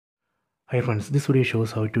Hi friends, this video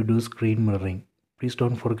shows how to do screen mirroring. Please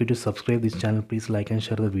don't forget to subscribe this channel. Please like and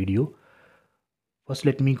share the video. First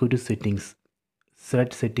let me go to settings.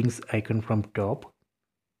 Select settings icon from top.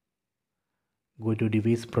 Go to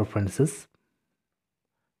device preferences.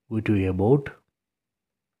 Go to about.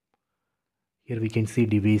 Here we can see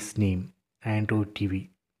device name Android TV.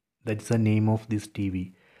 That's the name of this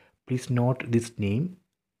TV. Please note this name.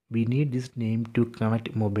 We need this name to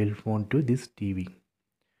connect mobile phone to this TV.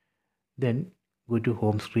 Then go to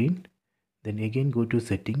home screen. Then again go to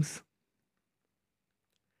settings.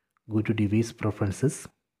 Go to device preferences.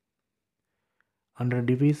 Under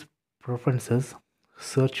device preferences,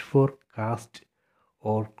 search for cast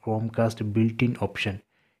or Chromecast built-in option.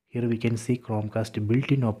 Here we can see Chromecast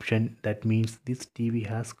built-in option. That means this TV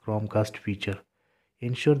has Chromecast feature.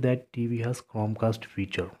 Ensure that TV has Chromecast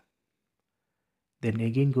feature. Then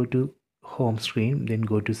again go to home screen, then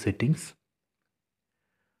go to settings.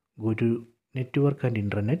 Go to network and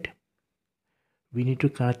internet. We need to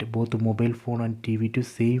connect both mobile phone and TV to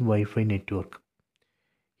same Wi-Fi network.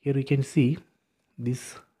 Here we can see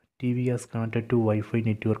this TV is connected to Wi-Fi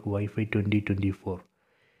network Wi-Fi 2024.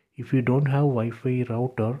 If you don't have Wi-Fi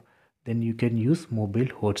router, then you can use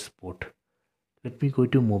mobile hotspot. Let me go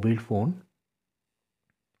to mobile phone.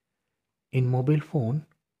 In mobile phone,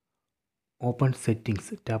 open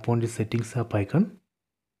settings. Tap on the settings app icon.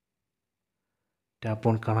 Tap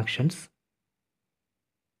on connections.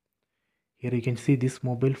 Here you can see this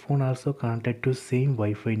mobile phone also connected to same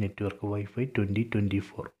Wi-Fi network Wi-Fi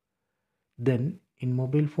 2024. Then in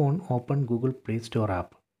mobile phone, open Google Play Store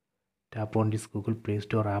app. Tap on this Google Play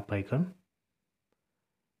Store app icon.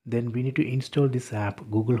 Then we need to install this app,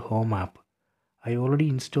 Google Home app. I already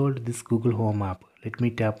installed this Google Home app. Let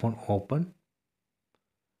me tap on open.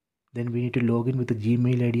 Then we need to log in with a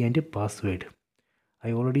Gmail ID and a password.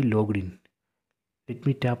 I already logged in. Let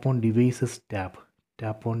me tap on devices tab.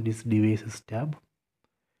 Tap on this devices tab.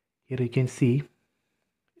 Here you can see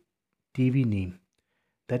TV name.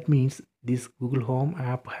 That means this Google Home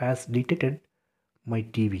app has detected my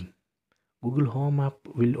TV. Google Home app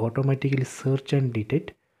will automatically search and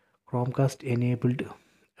detect Chromecast enabled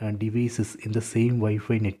devices in the same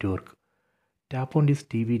Wi-Fi network. Tap on this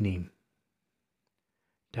TV name.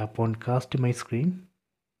 Tap on cast my screen.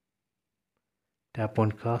 Tap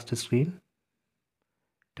on cast screen.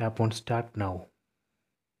 Tap on start now.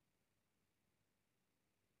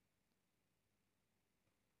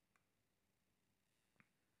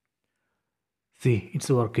 See, it's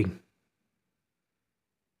working.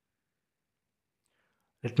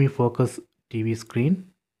 Let me focus TV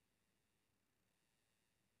screen.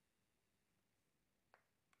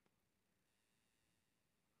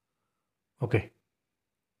 Okay.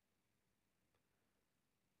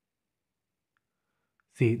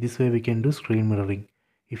 See, this way we can do screen mirroring.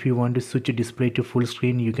 If you want to switch a display to full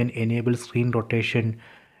screen, you can enable screen rotation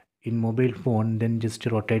in mobile phone, then just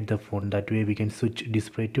rotate the phone. That way we can switch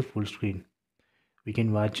display to full screen. We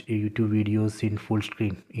can watch YouTube videos in full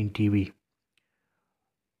screen in TV.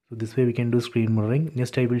 So this way we can do screen mirroring.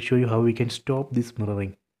 Next I will show you how we can stop this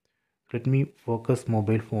mirroring. Let me focus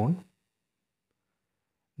mobile phone.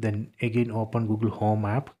 Then again open Google Home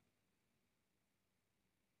app.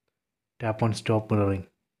 Tap on stop mirroring.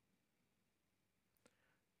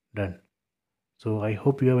 Done. So I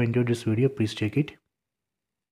hope you have enjoyed this video. Please check it.